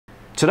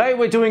Today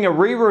we're doing a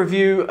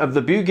re-review of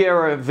the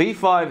Bugera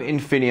V5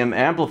 Infinium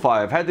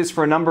amplifier. I've had this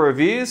for a number of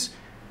years.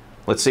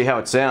 Let's see how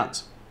it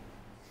sounds.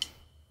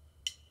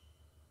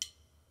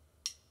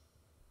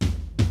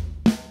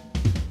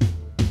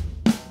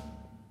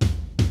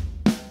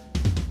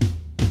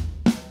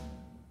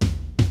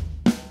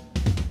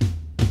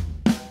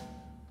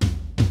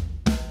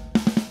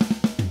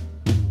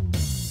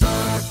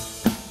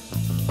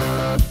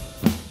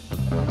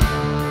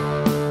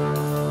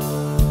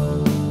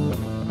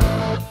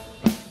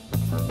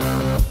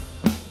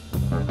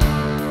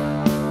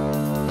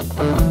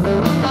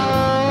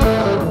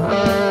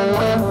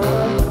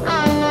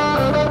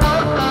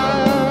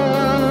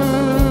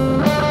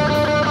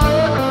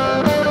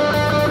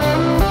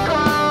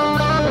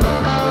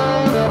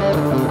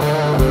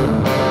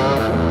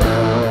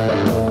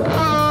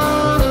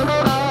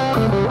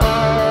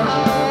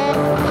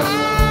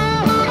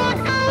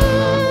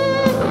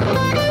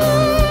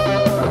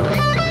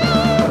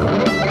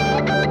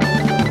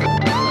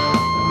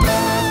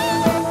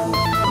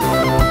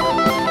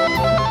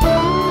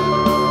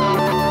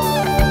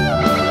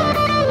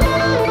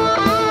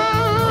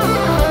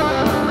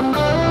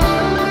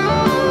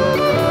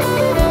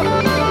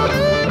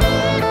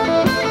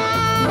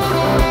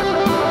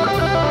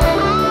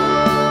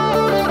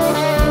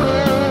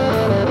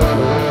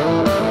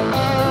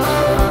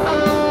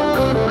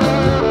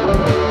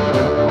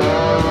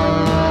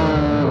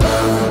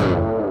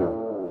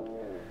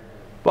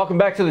 Welcome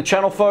back to the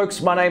channel,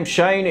 folks. My name's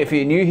Shane. If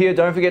you're new here,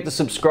 don't forget to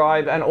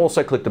subscribe and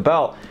also click the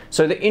bell.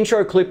 So the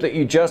intro clip that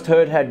you just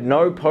heard had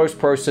no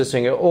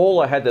post-processing at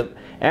all. I had the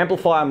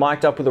amplifier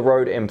mic'd up with a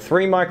Rode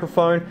M3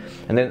 microphone,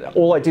 and then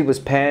all I did was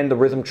pan the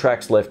rhythm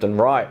tracks left and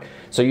right.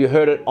 So you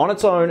heard it on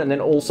its own, and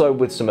then also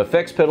with some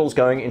effects pedals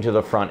going into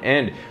the front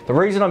end. The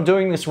reason I'm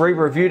doing this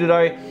re-review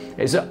today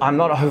is that I'm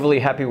not overly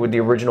happy with the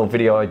original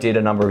video I did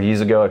a number of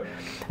years ago.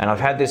 And I've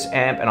had this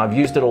amp and I've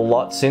used it a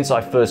lot since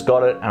I first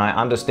got it, and I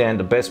understand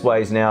the best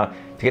ways now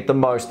to get the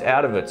most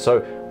out of it.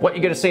 So what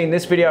you're going to see in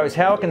this video is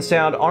how it can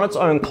sound on its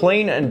own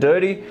clean and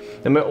dirty.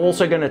 Then we're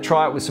also going to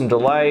try it with some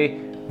delay,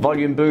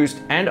 volume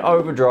boost and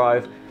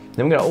overdrive.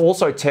 Then we're going to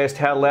also test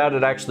how loud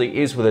it actually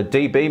is with a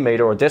dB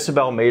meter or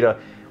decibel meter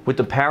with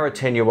the power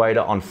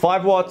attenuator on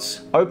 5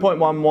 watts,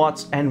 0.1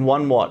 watts and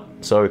 1 watt.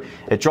 So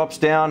it drops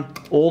down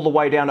all the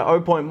way down to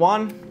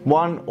 0.1,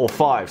 1 or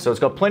 5. So it's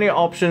got plenty of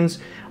options.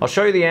 I'll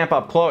show you the amp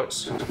up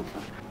close.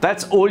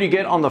 That's all you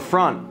get on the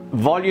front.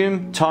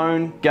 Volume,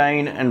 tone,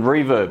 gain and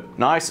reverb.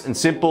 Nice and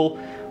simple.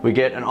 We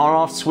get an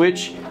on-off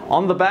switch.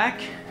 On the back,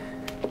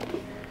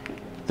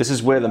 this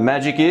is where the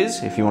magic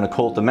is, if you want to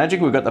call it the magic.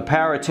 We've got the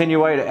power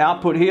attenuator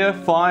output here,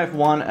 5,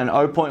 1 and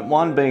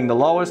 0.1 being the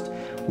lowest,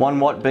 1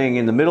 watt being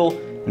in the middle,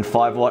 and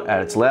 5 watt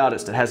at its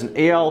loudest. It has an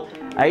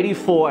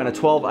EL84 and a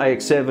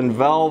 12AX7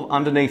 valve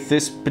underneath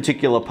this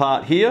particular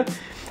part here.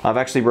 I've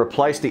actually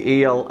replaced the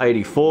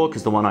EL84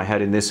 because the one I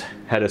had in this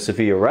had a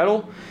severe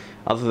rattle.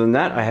 Other than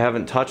that, I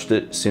haven't touched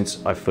it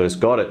since I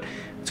first got it.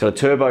 It's got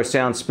a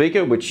Turbosound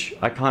speaker, which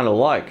I kind of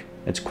like.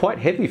 It's quite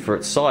heavy for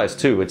its size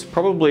too. It's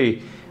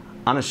probably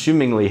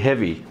unassumingly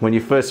heavy. When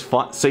you first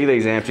see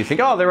these amps, you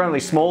think, oh, they're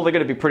only small, they're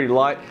going to be pretty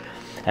light.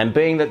 And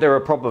being that they're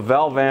a proper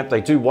valve amp,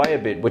 they do weigh a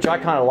bit, which I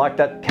kind of like.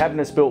 That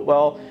cabinet's built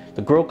well.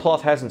 The grill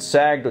cloth hasn't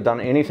sagged or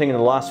done anything in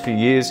the last few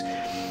years,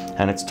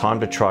 and it's time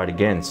to try it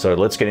again. So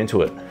let's get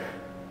into it.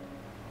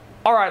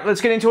 All right,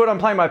 let's get into it. I'm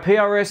playing my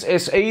PRS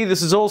SE.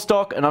 This is all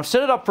stock, and I've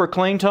set it up for a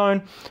clean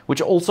tone,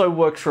 which also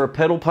works for a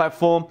pedal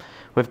platform.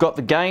 We've got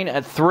the gain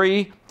at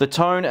 3, the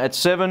tone at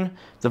 7,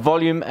 the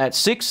volume at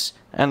 6,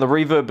 and the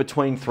reverb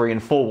between 3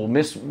 and 4.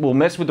 We'll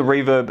mess with the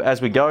reverb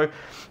as we go.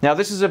 Now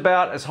this is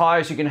about as high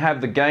as you can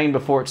have the gain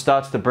before it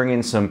starts to bring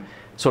in some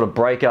sort of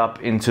break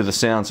up into the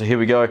sound. So here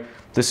we go.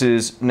 This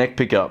is neck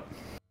pickup.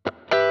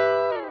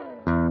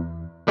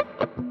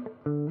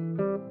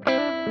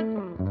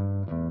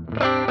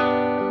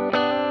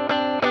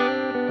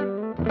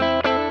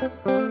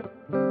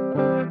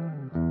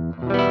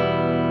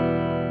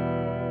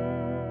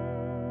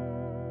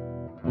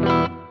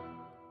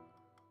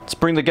 Let's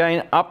bring the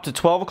gain up to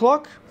 12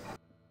 o'clock.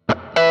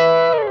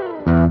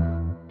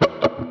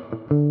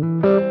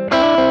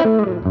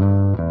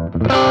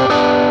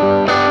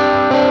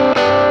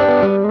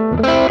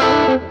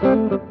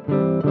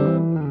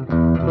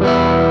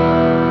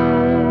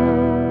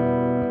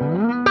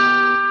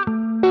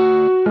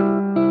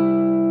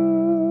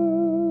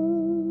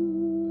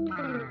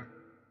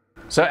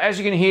 So as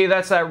you can hear,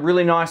 that's that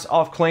really nice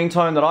off clean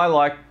tone that I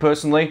like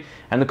personally.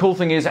 And the cool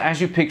thing is, as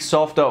you pick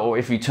softer or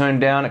if you turn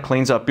down, it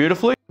cleans up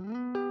beautifully.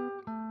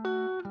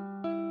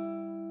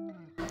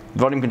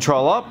 Volume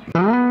control up.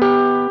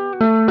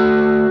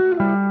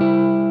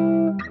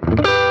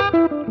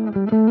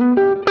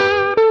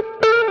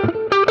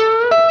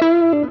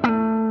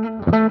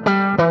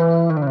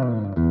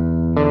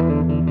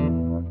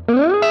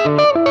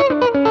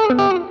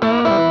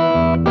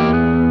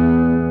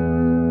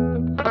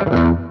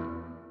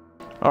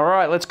 All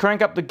right, let's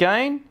crank up the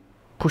gain.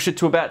 Push it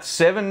to about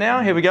 7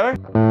 now. Here we go.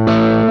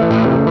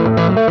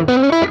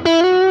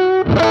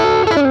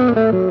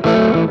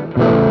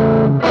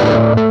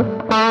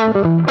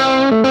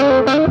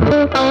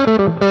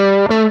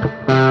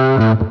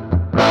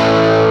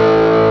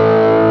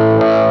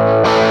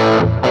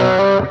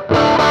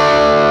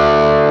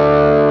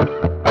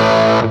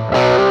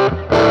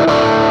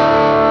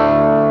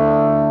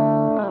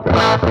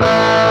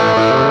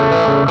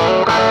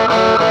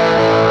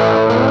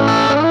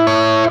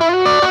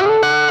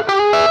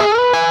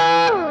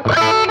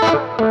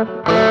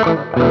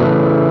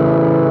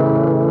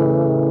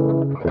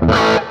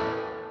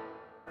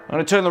 I'm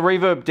going to turn the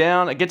reverb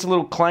down. It gets a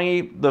little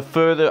clangy the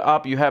further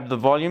up you have the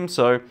volume,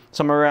 so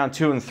somewhere around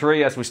 2 and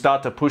 3 as we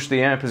start to push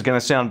the amp is going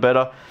to sound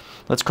better.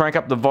 Let's crank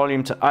up the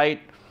volume to 8.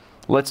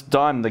 Let's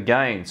dime the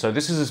gain. So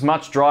this is as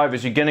much drive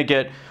as you're going to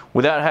get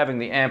without having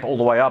the amp all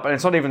the way up, and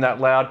it's not even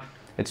that loud.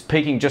 It's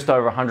peaking just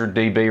over 100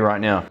 dB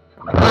right now.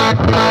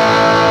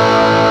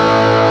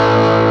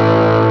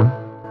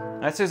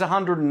 That says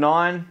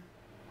 109.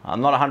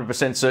 I'm not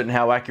 100% certain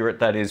how accurate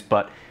that is,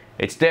 but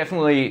it's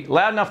definitely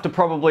loud enough to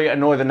probably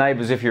annoy the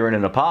neighbors if you're in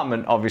an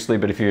apartment, obviously,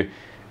 but if you've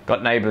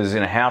got neighbors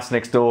in a house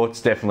next door, it's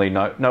definitely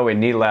nowhere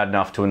near loud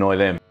enough to annoy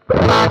them.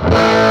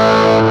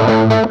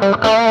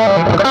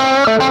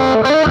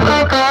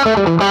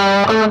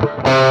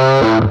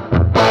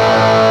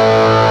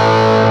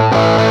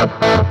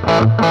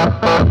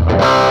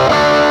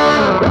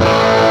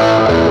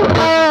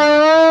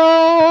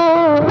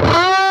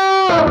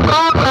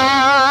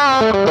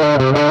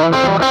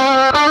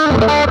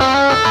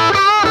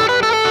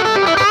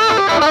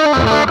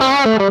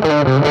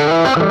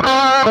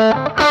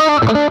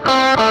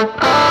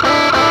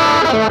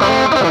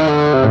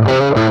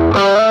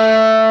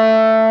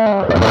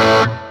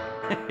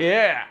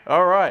 Yeah,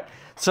 all right.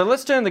 So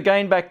let's turn the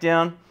gain back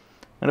down. I'm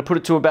going to put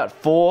it to about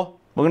 4.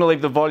 We're going to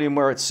leave the volume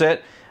where it's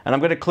set, and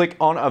I'm going to click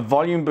on a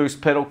volume boost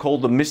pedal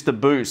called the Mr.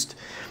 Boost.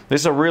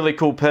 This is a really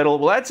cool pedal.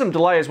 We'll add some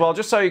delay as well,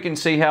 just so you can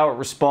see how it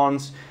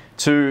responds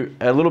to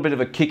a little bit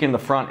of a kick in the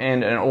front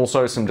end and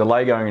also some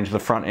delay going into the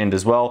front end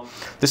as well.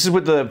 This is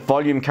with the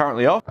volume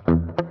currently off.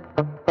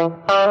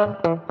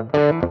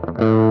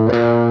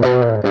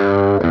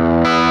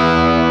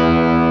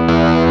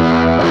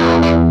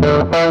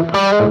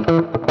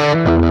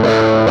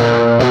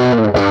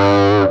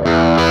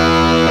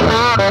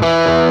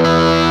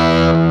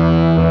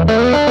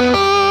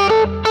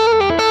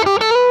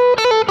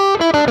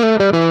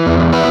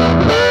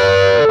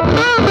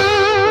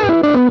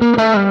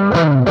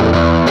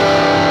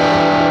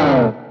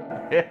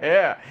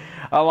 Yeah,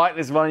 I like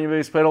this volume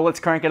boost pedal. Let's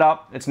crank it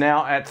up. It's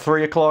now at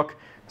 3 o'clock,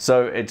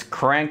 so it's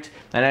cranked,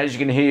 and as you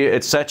can hear,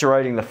 it's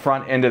saturating the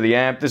front end of the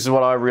amp. This is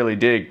what I really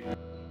dig.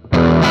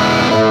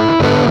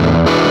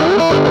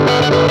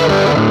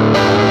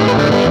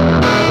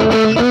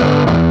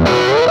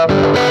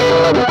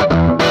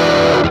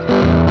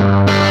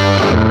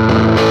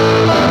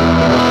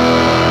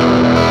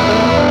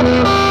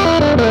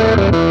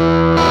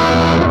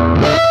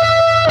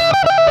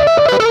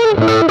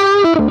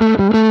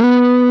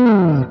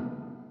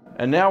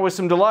 And now with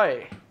some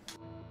delay.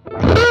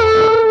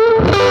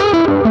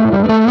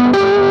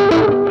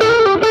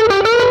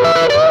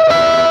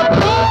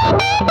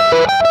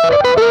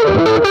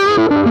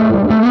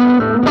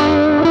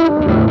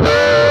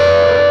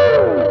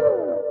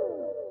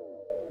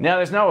 Now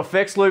there's no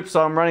effects loop,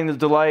 so I'm running the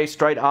delay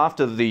straight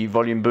after the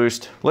volume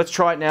boost. Let's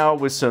try it now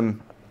with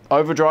some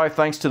overdrive,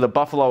 thanks to the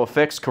Buffalo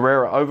Effects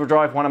Carerra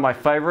Overdrive, one of my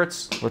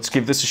favorites. Let's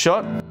give this a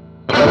shot.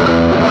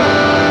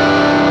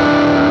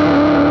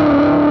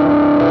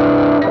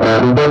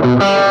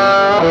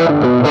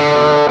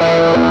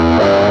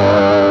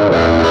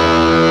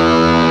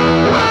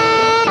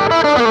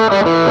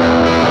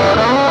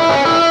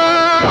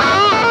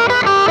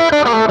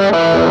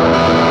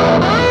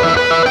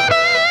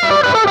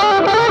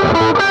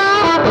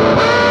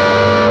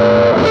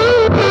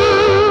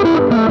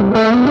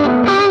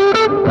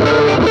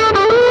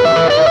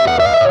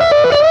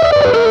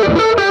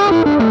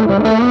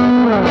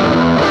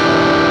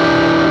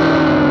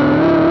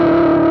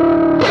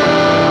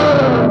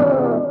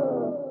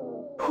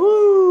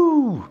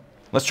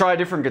 Let's try a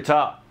different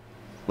guitar.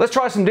 Let's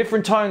try some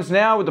different tones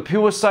now with the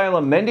Pure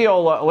Sailor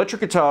Mendiola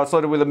electric guitar. It's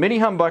loaded with a mini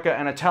humbucker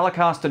and a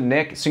Telecaster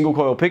neck single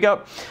coil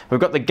pickup. We've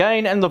got the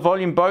gain and the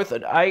volume both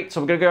at 8,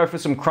 so we're going to go for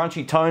some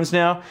crunchy tones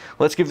now.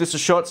 Let's give this a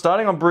shot.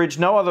 Starting on bridge,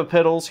 no other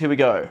pedals. Here we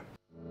go.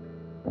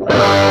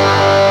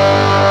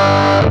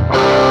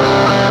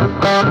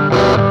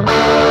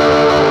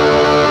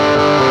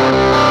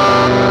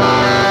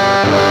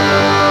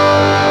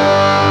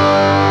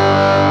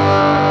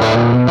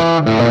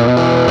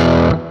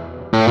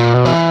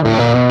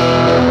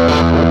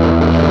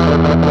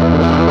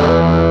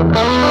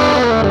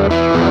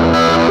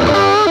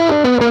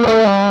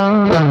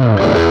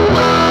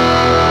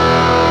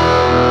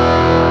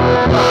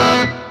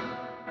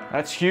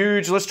 That's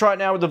huge. Let's try it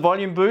now with the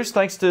volume boost,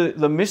 thanks to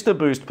the Mr.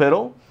 Boost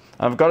pedal.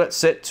 I've got it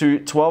set to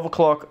 12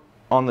 o'clock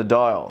on the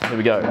dial. Here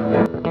we go.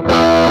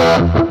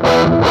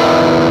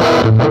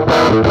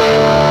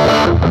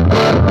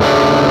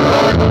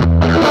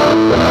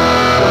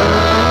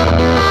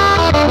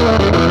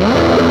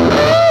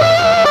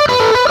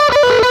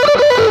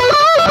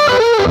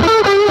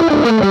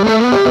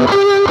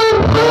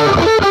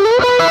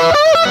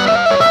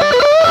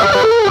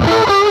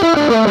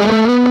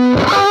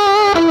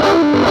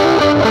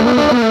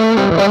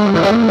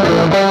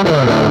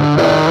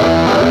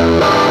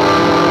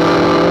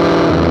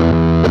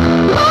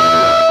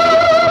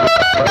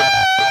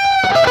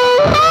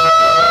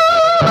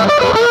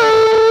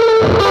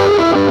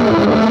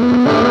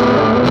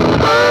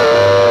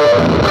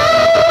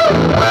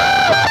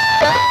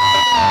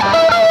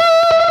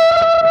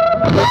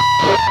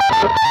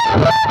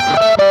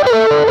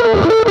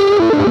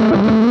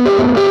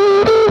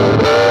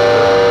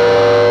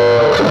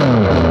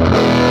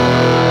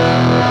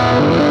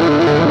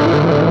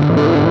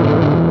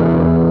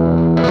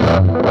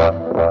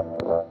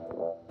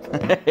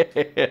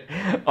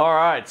 All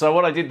right, so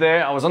what I did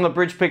there, I was on the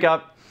bridge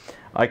pickup,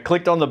 I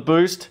clicked on the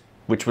boost,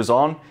 which was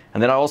on,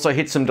 and then I also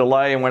hit some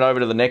delay and went over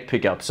to the neck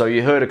pickup. So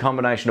you heard a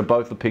combination of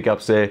both the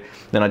pickups there.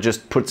 Then I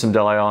just put some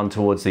delay on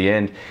towards the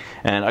end.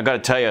 And I gotta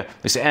tell you,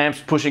 this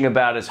amp's pushing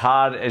about as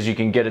hard as you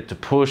can get it to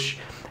push.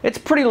 It's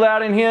pretty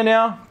loud in here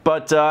now,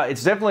 but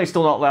it's definitely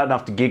still not loud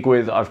enough to gig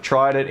with. I've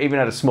tried it, even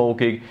at a small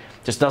gig,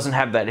 just doesn't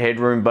have that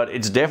headroom, but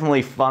it's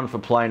definitely fun for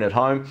playing at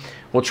home.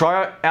 We'll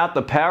try out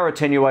the power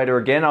attenuator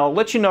again. I'll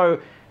let you know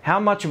how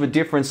much of a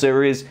difference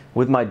there is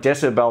with my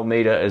decibel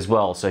meter as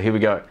well. So here we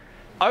go.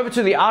 Over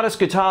to the Artist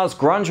Guitars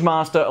Grunge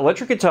Master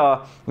electric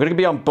guitar. I'm going to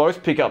be on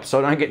both pickups so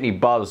I don't get any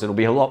buzz. It'll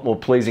be a lot more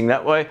pleasing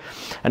that way.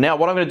 And now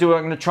what I'm going to do,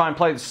 I'm going to try and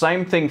play the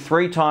same thing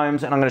 3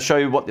 times, and I'm going to show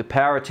you what the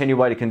power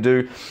attenuator can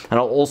do. And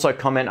I'll also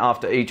comment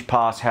after each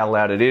pass how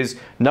loud it is.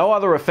 No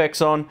other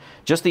effects on,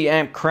 just the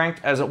amp cranked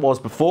as it was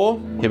before.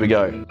 Here we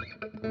go.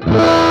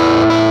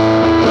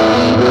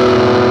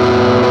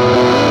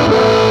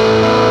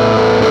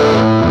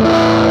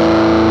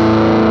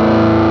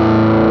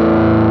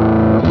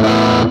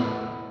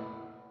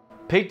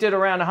 Peaked at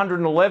around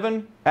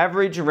 111,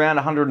 average around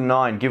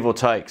 109, give or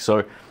take.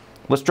 So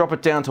let's drop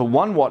it down to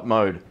 1 watt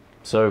mode.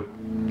 So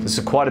this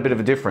is quite a bit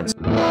of a difference.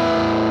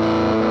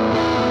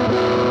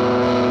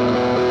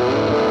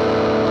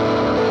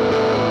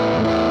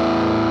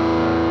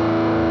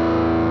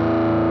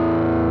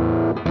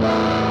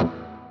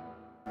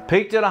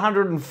 Peaked at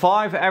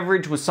 105,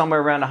 average was somewhere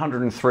around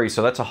 103,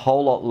 so that's a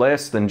whole lot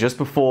less than just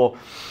before.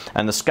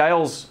 And the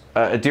scale's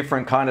a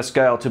different kind of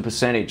scale to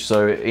percentage,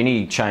 so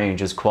any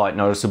change is quite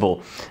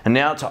noticeable. And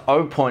now to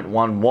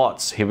 0.1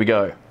 watts, here we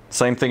go.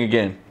 Same thing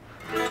again.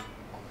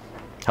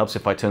 Helps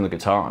if I turn the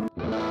guitar on.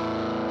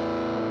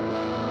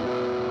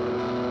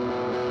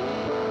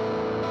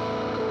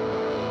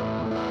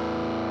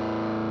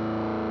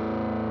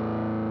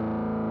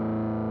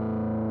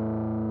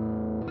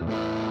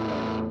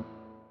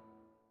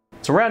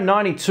 It's around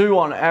 92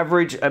 on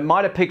average. It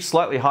might have peaked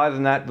slightly higher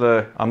than that.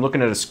 I'm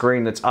looking at a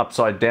screen that's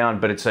upside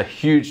down, but it's a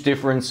huge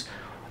difference.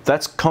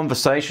 That's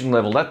conversation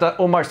level. That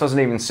almost doesn't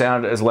even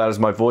sound as loud as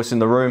my voice in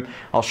the room.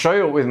 I'll show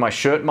you it with my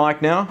shirt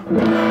mic now.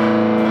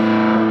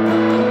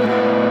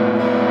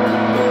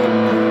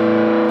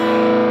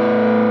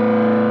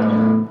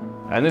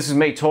 And this is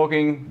me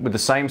talking with the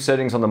same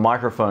settings on the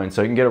microphone,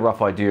 so you can get a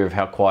rough idea of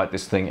how quiet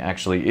this thing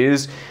actually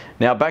is.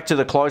 Now back to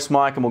the close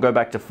mic, and we'll go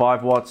back to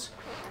 5 watts.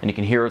 And you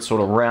can hear it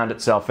sort of round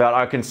itself out.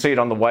 I can see it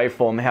on the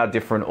waveform how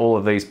different all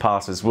of these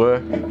passes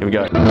were. Here we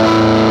go.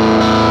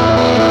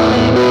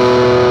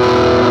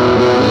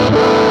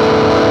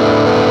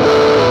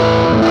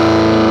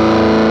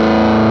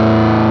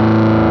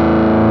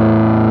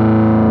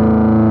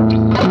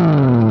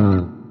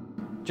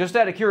 Just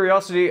out of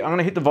curiosity, I'm going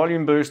to hit the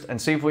volume boost and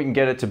see if we can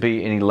get it to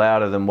be any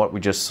louder than what we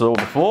just saw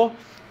before.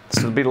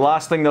 This will be the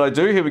last thing that I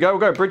do. Here we go. We'll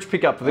go bridge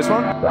pickup for this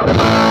one.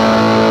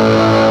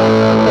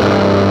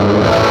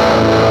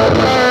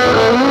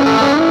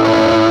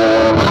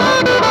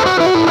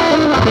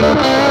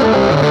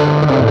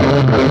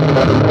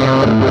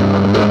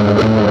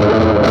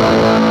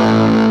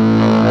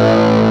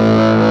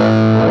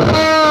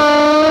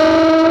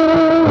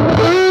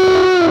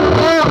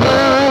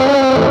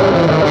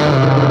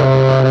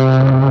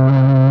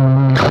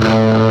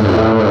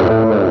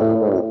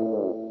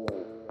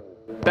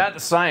 About the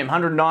same,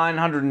 109,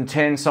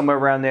 110, somewhere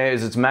around there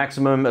is its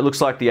maximum. It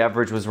looks like the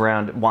average was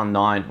around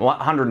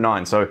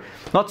 109, so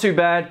not too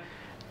bad.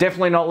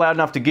 Definitely not loud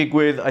enough to gig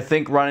with. I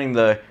think running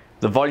the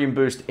volume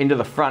boost into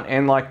the front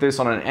end like this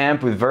on an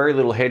amp with very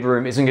little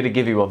headroom isn't going to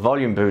give you a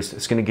volume boost.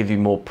 It's going to give you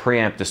more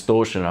preamp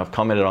distortion. I've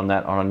commented on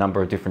that on a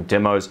number of different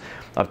demos.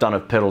 I've done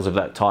pedals of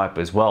that type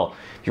as well.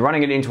 If you're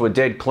running it into a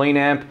dead clean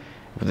amp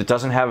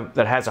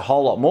that has a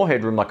whole lot more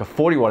headroom, like a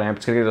 40 watt amp,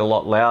 it's going to get a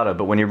lot louder.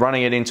 But when you're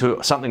running it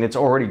into something that's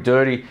already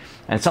dirty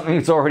and something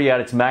that's already at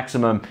its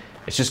maximum,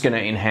 it's just going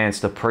to enhance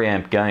the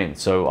preamp gain.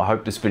 So I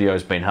hope this video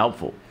has been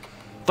helpful.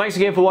 Thanks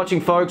again for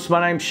watching, folks.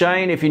 My name's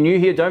Shane. If you're new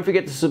here, don't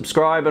forget to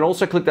subscribe and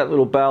also click that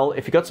little bell.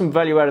 If you got some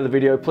value out of the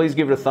video, please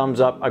give it a thumbs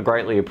up. I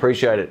greatly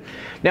appreciate it.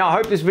 Now, I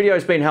hope this video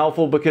has been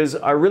helpful because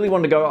I really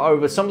wanted to go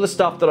over some of the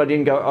stuff that I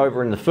didn't go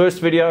over in the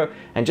first video,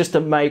 and just to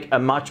make a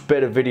much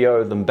better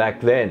video than back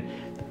then.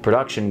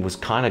 Production was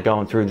kind of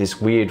going through this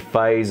weird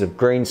phase of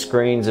green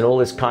screens and all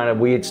this kind of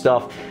weird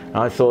stuff, and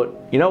I thought,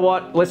 you know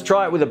what, let's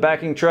try it with a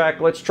backing track,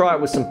 let's try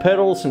it with some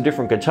pedals, some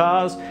different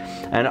guitars,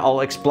 and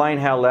I'll explain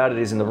how loud it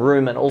is in the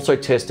room and also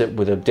test it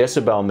with a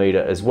decibel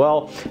meter as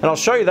well. And I'll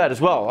show you that as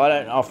well. I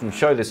don't often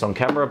show this on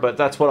camera, but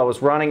that's what I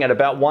was running at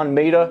about 1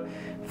 meter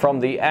from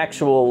the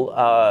actual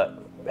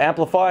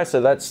amplifier,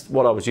 so that's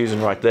what I was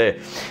using right there.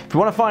 If you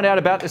want to find out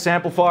about this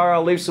amplifier,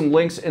 I'll leave some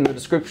links in the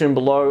description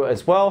below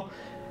as well.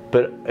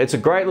 But it's a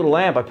great little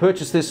amp. I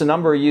purchased this a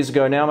number of years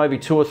ago now, maybe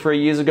 2 or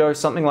 3 years ago,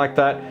 something like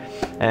that.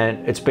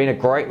 And it's been a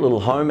great little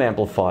home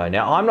amplifier.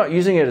 Now, I'm not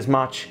using it as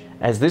much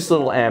as this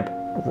little amp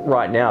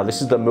right now.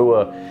 This is the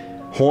Moore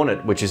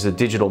Hornet, which is a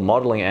digital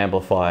modeling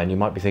amplifier. And you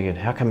might be thinking,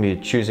 how come you're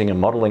choosing a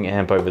modeling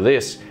amp over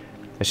this?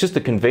 It's just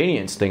a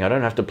convenience thing. I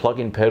don't have to plug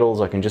in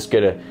pedals. I can just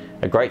get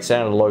a great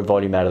sound at a low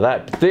volume out of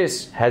that. But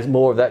this has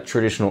more of that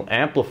traditional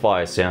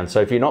amplifier sound.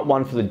 So if you're not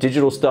one for the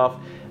digital stuff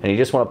and you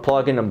just want to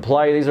plug in and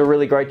play, these are a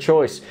really great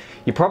choice.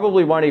 You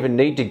probably won't even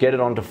need to get it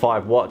onto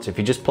 5 watts. If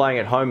you're just playing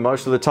at home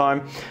most of the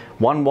time,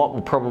 1 watt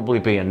will probably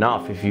be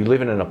enough. If you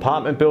live in an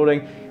apartment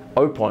building,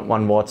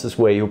 0.1 watts is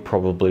where you'll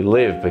probably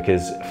live,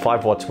 because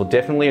 5 watts will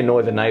definitely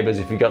annoy the neighbors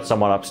if you've got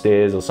someone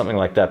upstairs or something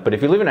like that. But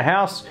if you live in a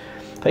house,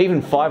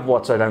 even 5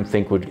 watts I don't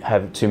think would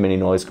have too many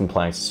noise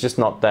complaints. It's just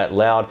not that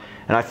loud.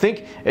 And I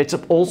think it's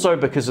also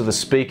because of the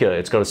speaker.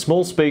 It's got a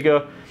small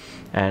speaker,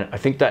 and I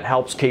think that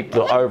helps keep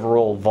the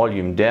overall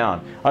volume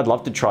down. I'd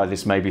love to try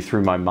this maybe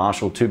through my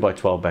Marshall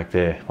 2x12 back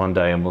there one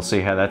day, and we'll see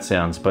how that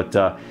sounds. But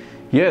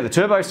yeah, the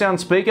Turbosound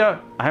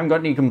speaker, I haven't got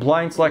any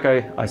complaints. Like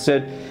I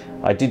said,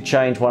 I did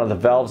change one of the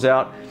valves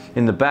out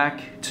in the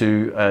back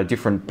to a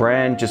different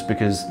brand just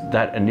because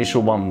that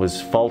initial one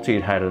was faulty.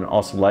 It had an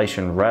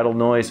oscillation rattle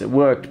noise. It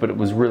worked, but it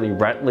was really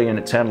rattly and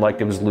it sounded like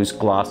there was loose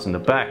glass in the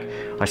back.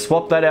 I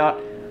swapped that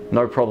out,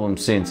 no problem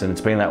since, and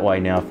it's been that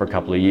way now for a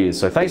couple of years.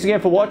 So thanks again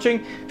for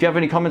watching. If you have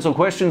any comments or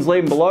questions,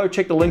 leave them below.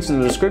 Check the links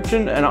in the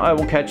description, and I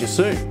will catch you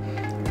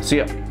soon. See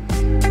ya.